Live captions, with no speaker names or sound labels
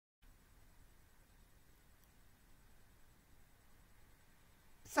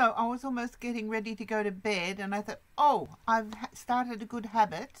also, I was almost getting ready to go to bed, and I thought, oh, I've started a good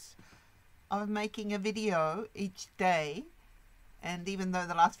habit of making a video each day. And even though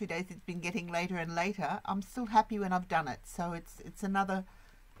the last few days it's been getting later and later, I'm still happy when I've done it. So it's another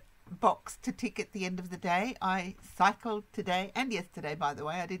box to tick at the end of the day. I cycled today and yesterday, by the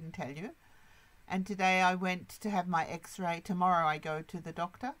way, I didn't tell you. And today I went to have my x-ray. Tomorrow I go to the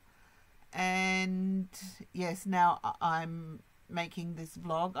doctor. And yes, now I'm making this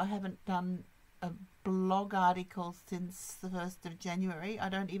vlog. I haven't done a blog article since the 1st of January. I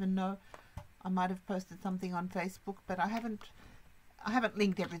don't even know. I might have posted something on Facebook, but I haven't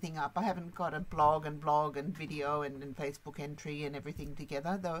linked everything up. I haven't got a blog and video and Facebook entry and everything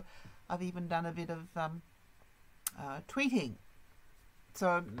together, though I've even done a bit of tweeting.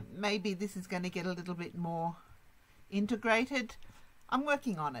 So maybe this is going to get a little bit more integrated. I'm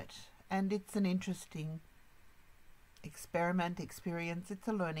working on it, and it's an interesting experience.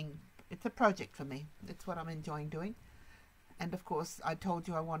 It's a project for me. It's what I'm enjoying doing. And of course, I told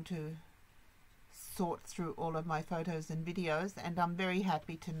you I want to sort through all of my photos and videos, and I'm very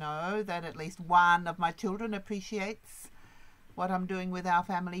happy to know that at least one of my children appreciates what I'm doing with our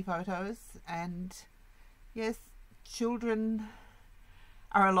family photos. And yes, children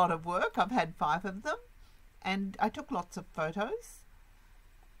are a lot of work. I've had 5 of them, and I took lots of photos,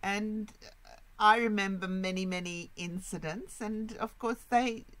 and I remember many incidents, and of course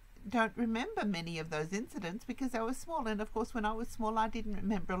they don't remember many of those incidents because I was small. And of course when I was small I didn't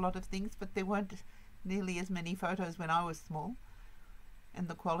remember a lot of things, but there weren't nearly as many photos when I was small, and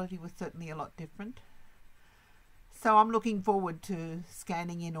the quality was certainly a lot different. So I'm looking forward to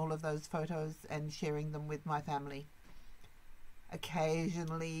scanning in all of those photos and sharing them with my family.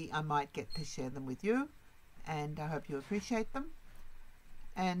 Occasionally I might get to share them with you, and I hope you appreciate them.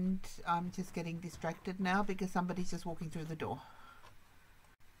 And I'm just getting distracted now because somebody's just walking through the door.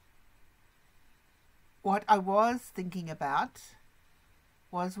 What I was thinking about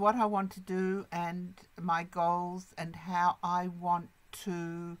was what I want to do and my goals and how I want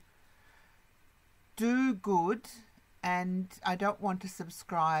to do good. And I don't want to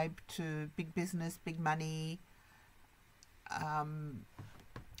subscribe to big business, big money,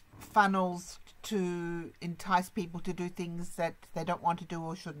 funnels to entice people to do things that they don't want to do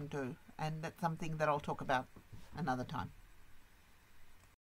or shouldn't do. And that's something that I'll talk about another time.